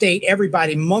to update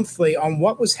everybody monthly on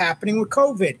what was happening with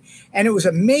COVID. And it was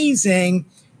amazing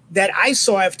that I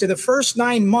saw after the first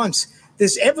 9 months,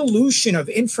 this evolution of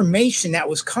information that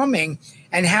was coming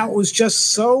and how it was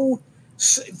just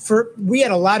we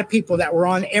had a lot of people that were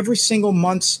on every single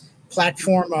month's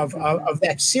platform of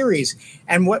that series,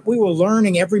 and what we were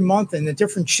learning every month and the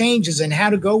different changes and how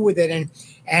to go with it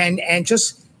and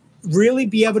just really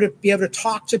be able to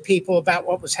talk to people about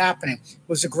what was happening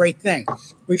was a great thing.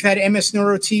 We've had MS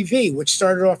Neuro TV, which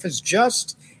started off as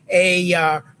just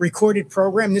a recorded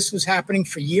program. This was happening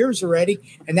for years already,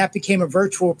 and that became a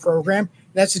virtual program.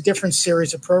 That's a different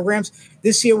series of programs.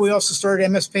 This year, we also started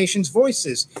MS Patients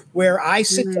Voices, where I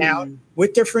sit down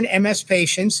with different MS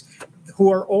patients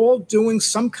who are all doing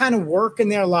some kind of work in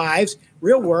their lives,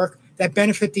 real work, that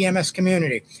benefit the MS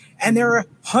community. And there are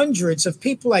hundreds of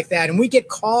people like that. And we get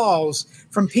calls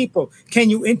from people. Can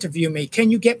you interview me?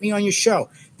 Can you get me on your show?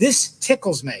 This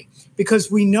tickles me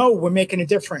because we know we're making a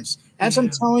difference. As I'm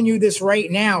telling you this right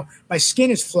now, my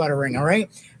skin is fluttering, all right?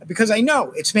 Because I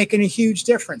know it's making a huge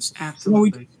difference.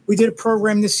 Absolutely. We did a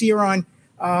program this year on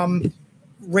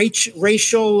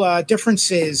racial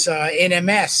differences in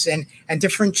MS and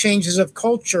different changes of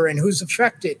culture and who's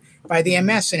affected by the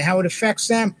MS and how it affects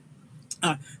them.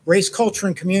 Race, Culture,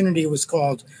 and Community was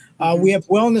called. We have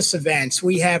wellness events.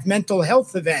 We have mental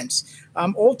health events,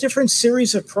 all different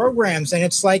series of programs. And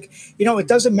it's like, it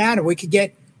doesn't matter. We could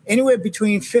get anywhere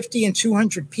between 50 and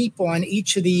 200 people on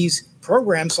each of these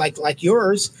programs, like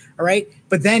yours. All right.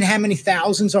 But then how many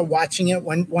thousands are watching it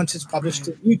once it's published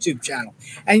to the YouTube channel?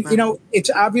 And, it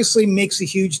obviously makes a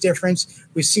huge difference.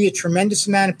 We see a tremendous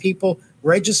amount of people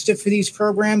register for these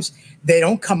programs. They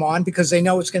don't come on because they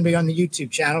know it's going to be on the YouTube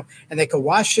channel, and they can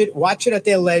watch it at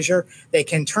their leisure. They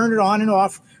can turn it on and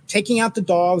off, taking out the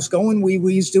dogs, going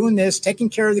wee-wees, doing this, taking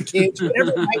care of the kids,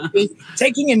 whatever it might be,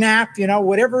 taking a nap,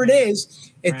 whatever it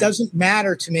is. It doesn't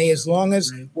matter to me as long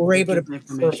as we're able to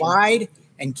provide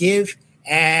and give.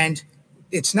 And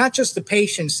it's not just the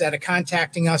patients that are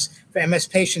contacting us for MS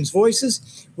Patients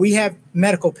Voices. We have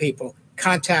medical people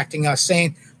contacting us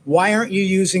saying, why aren't you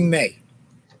using me?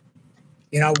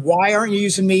 Why aren't you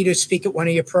using me to speak at one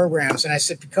of your programs? And I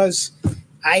said, because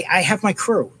I have my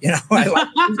crew. I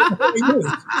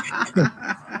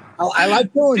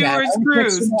like doing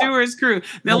that. Stuart's crew.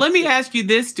 Now, let me ask you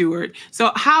this, Stuart.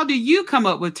 So how do you come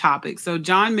up with topics? So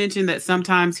John mentioned that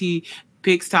sometimes he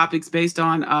picks topics based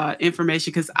on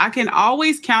information, because I can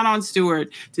always count on Stuart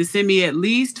to send me at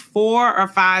least 4 or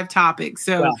 5 topics.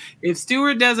 So if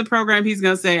Stuart does a program, he's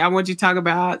going to say, I want you to talk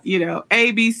about,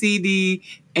 A, B, C, D,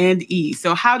 and E.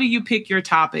 So how do you pick your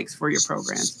topics for your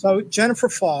programs? So Jennifer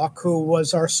Falk, who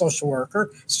was our social worker,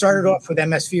 started off with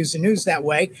MS Views and News that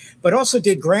way, but also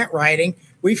did grant writing.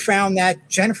 We found that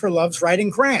Jennifer loves writing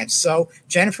grants. So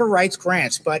Jennifer writes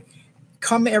grants, but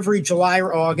come every July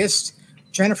or August,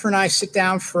 Jennifer and I sit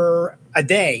down for a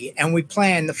day and we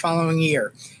plan the following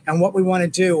year and what we want to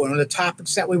do and the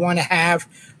topics that we want to have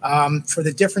for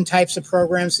the different types of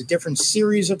programs, the different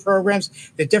series of programs,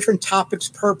 the different topics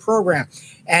per program.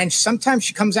 And sometimes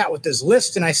she comes out with this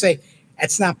list and I say,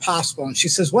 That's not possible. And she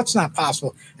says, what's not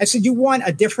possible? I said, you want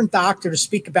a different doctor to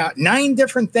speak about 9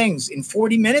 different things in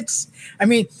 40 minutes? I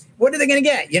mean, what are they going to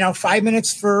get? 5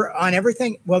 minutes on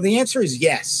everything? Well, the answer is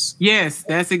yes. Yes,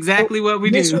 that's exactly what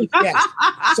we do. Yes.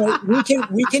 So we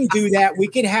can do that. We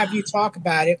can have you talk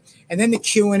about it. And then the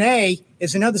Q&A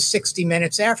is another 60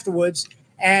 minutes afterwards.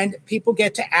 And people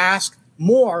get to ask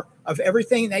more of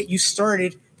everything that you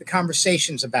started the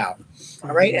conversations about.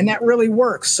 All right. And that really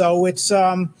works. So it's,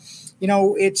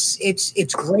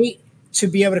 it's great to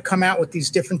be able to come out with these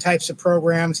different types of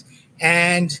programs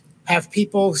and have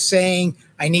people saying,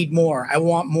 I need more. I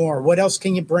want more. What else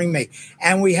can you bring me?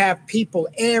 And we have people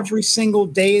every single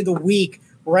day of the week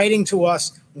writing to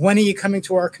us, when are you coming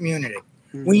to our community?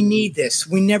 Mm-hmm. We need this.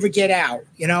 We never get out,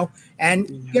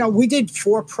 And, we did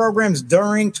 4 programs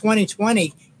during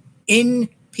 2020 in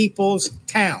people's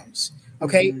towns.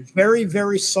 Okay. Mm-hmm. Very,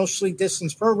 very socially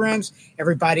distanced programs.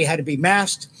 Everybody had to be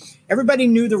masked. Everybody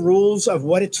knew the rules of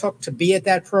what it took to be at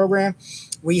that program.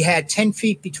 We had 10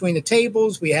 feet between the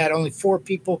tables. We had only 4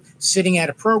 people sitting at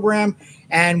a program,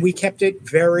 and we kept it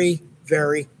very,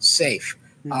 very safe.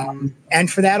 Mm-hmm.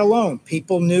 And for that alone,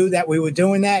 people knew that we were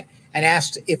doing that and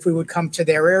asked if we would come to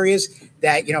their areas.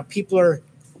 That, people are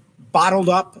bottled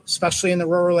up, especially in the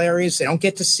rural areas. They don't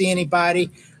get to see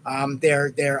anybody.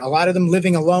 They're a lot of them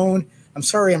living alone. I'm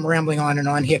sorry, I'm rambling on and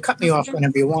on here. Cut me off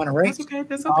whenever you want, all right?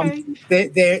 That's okay.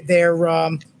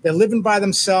 They're living by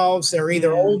themselves. They're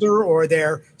either older or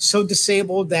they're so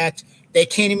disabled that they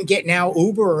can't even get now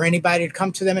Uber or anybody to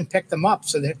come to them and pick them up.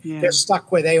 So they're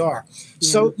stuck where they are. Yeah.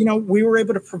 So, we were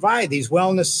able to provide these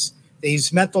wellness,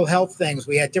 these mental health things.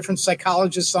 We had different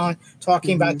psychologists on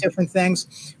talking about different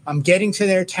things. Getting to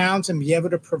their towns and be able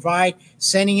to provide,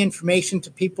 sending information to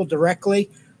people directly.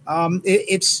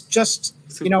 It's just,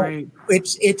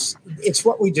 it's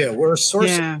what we do. We're a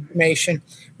source of information.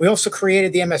 We also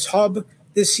created the MS Hub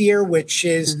this year, which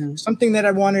is something that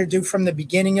I wanted to do from the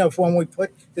beginning of when we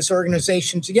put this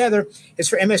organization together, is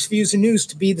for MS Views and News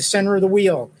to be the center of the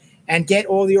wheel and get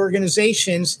all the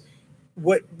organizations.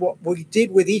 What we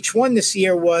did with each one this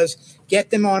year was get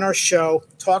them on our show,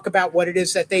 talk about what it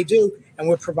is that they do, and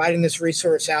we're providing this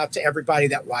resource out to everybody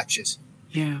that watches.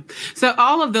 Yeah. So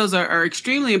all of those are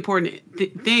extremely important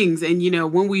things. And,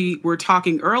 when we were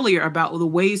talking earlier about the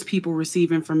ways people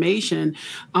receive information,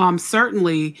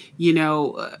 certainly,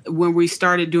 when we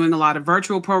started doing a lot of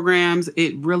virtual programs,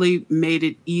 it really made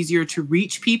it easier to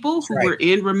reach people who were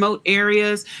in remote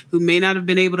areas, who may not have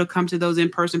been able to come to those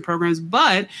in-person programs.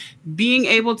 But being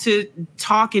able to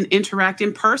talk and interact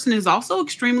in person is also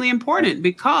extremely important,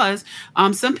 because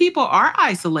some people are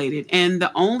isolated, and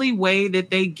the only way that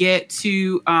they get to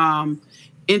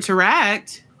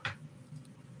interact.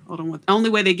 The only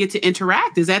way they get to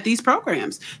interact is at these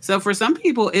programs. So for some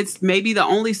people, it's maybe the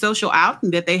only social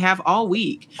outing that they have all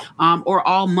week or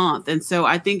all month. And so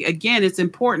I think, again, it's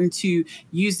important to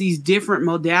use these different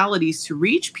modalities to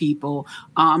reach people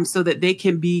so that they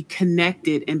can be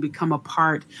connected and become a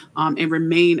part and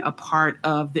remain a part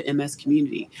of the MS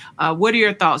community. What are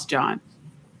your thoughts, John?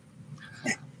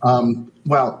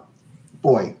 Well,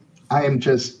 boy, I am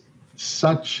just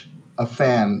such a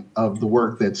fan of the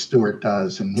work that Stuart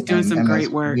does and some great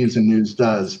work. Views and News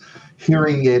does.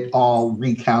 Hearing it all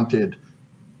recounted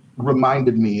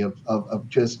reminded me of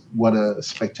just what a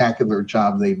spectacular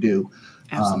job they do.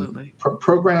 Absolutely.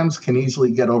 Programs can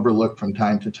easily get overlooked from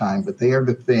time to time, but they are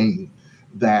the thing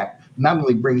that not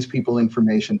only brings people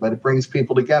information, but it brings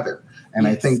people together. And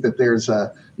I think that there's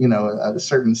a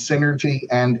certain synergy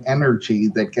and energy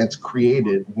that gets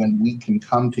created when we can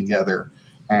come together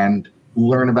and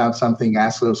learn about something,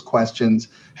 ask those questions,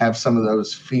 have some of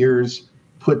those fears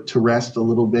put to rest a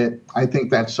little bit. I think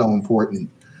that's so important.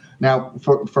 Now,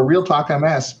 for Real Talk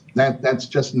MS, that's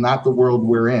just not the world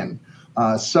we're in.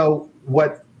 So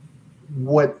what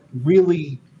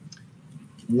really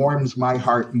warms my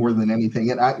heart more than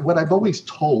anything, and what I've always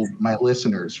told my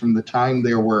listeners from the time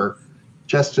there were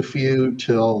just a few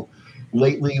till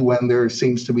lately when there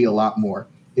seems to be a lot more,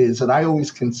 is that I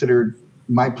always considered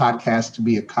my podcast to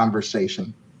be a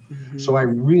conversation. Mm-hmm. So I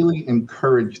really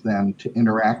encourage them to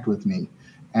interact with me,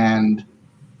 and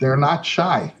they're not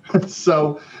shy.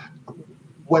 So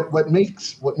what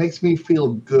makes me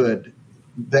feel good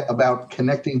about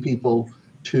connecting people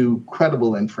to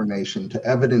credible information, to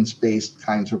evidence-based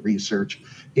kinds of research,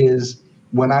 is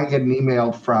when I get an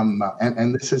email from,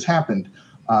 and this has happened,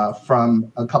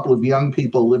 from a couple of young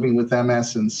people living with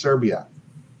MS in Serbia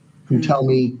who tell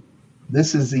me,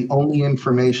 this is the only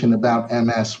information about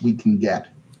MS we can get.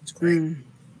 That's great.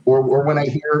 Or when I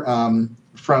hear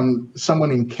from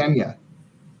someone in Kenya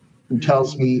who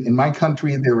tells me, in my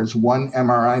country, there is one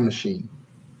MRI machine.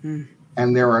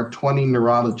 and there are 20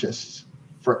 neurologists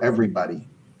for everybody.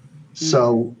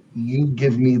 So you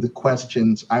give me the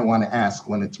questions I want to ask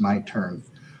when it's my turn.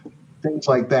 Things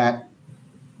like that,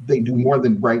 they do more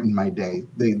than brighten my day.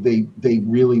 They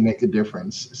really make a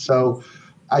difference. So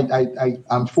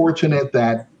I'm fortunate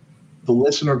that the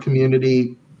listener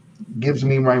community gives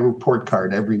me my report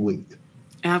card every week.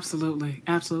 Absolutely.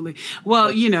 Absolutely.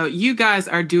 Well, you guys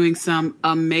are doing some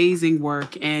amazing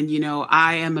work. And,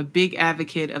 I am a big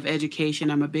advocate of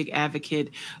education. I'm a big advocate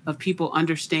of people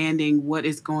understanding what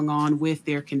is going on with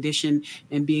their condition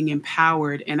and being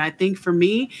empowered. And I think for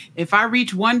me, if I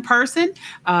reach one person,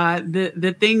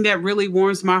 the thing that really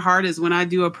warms my heart is when I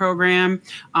do a program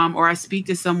or I speak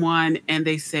to someone and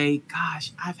they say,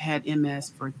 gosh, I've had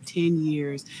MS for 10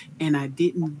 years and I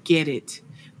didn't get it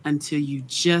until you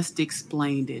just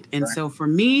explained it. And so for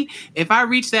me, if I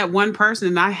reach that one person,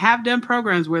 and I have done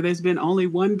programs where there's been only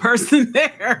one person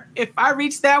there, if I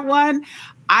reach that one,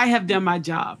 I have done my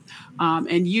job.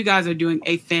 And you guys are doing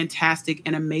a fantastic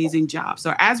and amazing job.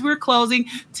 So as we're closing,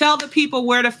 tell the people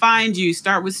where to find you.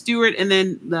 Start with Stuart and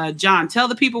then John. Tell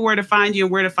the people where to find you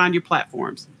and where to find your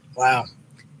platforms. Wow.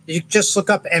 You just look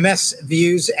up MS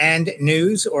Views and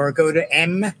News or go to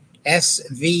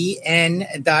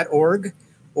msvn.org.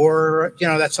 Or,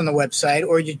 that's on the website,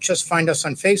 or you just find us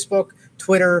on Facebook,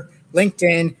 Twitter,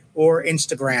 LinkedIn, or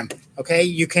Instagram. Okay.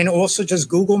 You can also just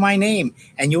Google my name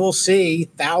and you will see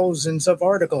thousands of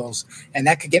articles, and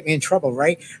that could get me in trouble.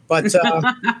 Right. But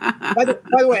by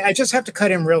the way, I just have to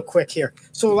cut in real quick here.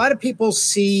 So a lot of people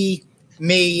see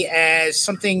me as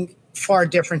something far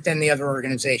different than the other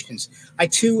organizations. I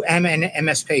too am an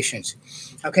MS patient.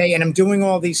 Okay. And I'm doing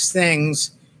all these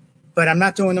things, but I'm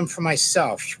not doing them for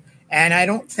myself. And I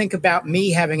don't think about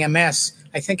me having MS.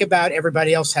 I think about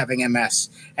everybody else having MS.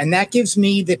 And that gives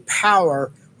me the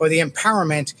power or the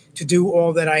empowerment to do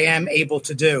all that I am able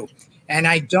to do. And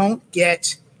I don't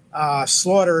get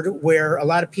slaughtered where a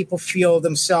lot of people feel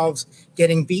themselves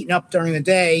getting beaten up during the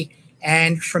day.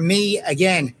 And for me,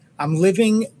 again, I'm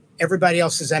living everybody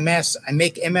else's MS. I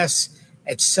make MS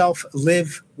itself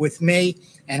live with me,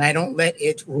 and I don't let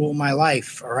it rule my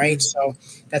life. All right. So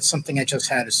that's something I just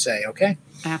had to say. Okay.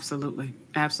 Absolutely.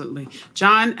 Absolutely.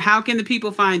 John, how can the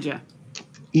people find you?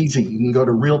 Easy. You can go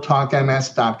to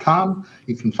realtalkms.com.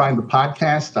 You can find the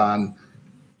podcast on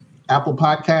Apple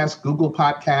Podcasts, Google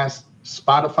Podcasts,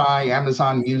 Spotify,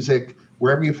 Amazon Music,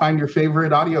 wherever you find your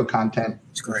favorite audio content.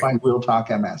 It's great. Find Real Talk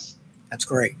MS. That's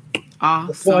great.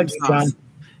 Awesome.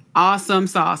 Awesome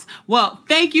sauce. Well,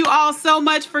 thank you all so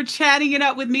much for chatting it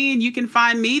up with me. And you can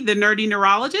find me, the Nerdy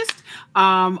Neurologist,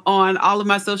 on all of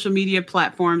my social media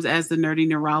platforms as the Nerdy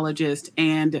Neurologist.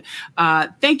 And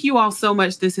thank you all so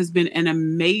much. This has been an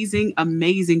amazing,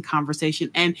 amazing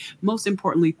conversation. And most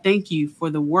importantly, thank you for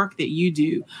the work that you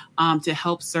do to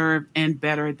help serve and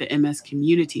better the MS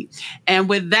community. And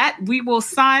with that, we will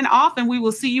sign off and we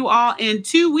will see you all in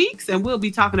 2 weeks. And we'll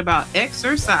be talking about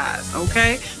exercise.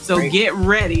 Okay, so Great. Get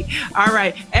ready. All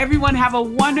right, everyone, have a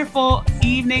wonderful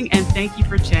evening. And thank you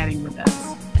for chatting with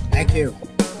us. Thank you.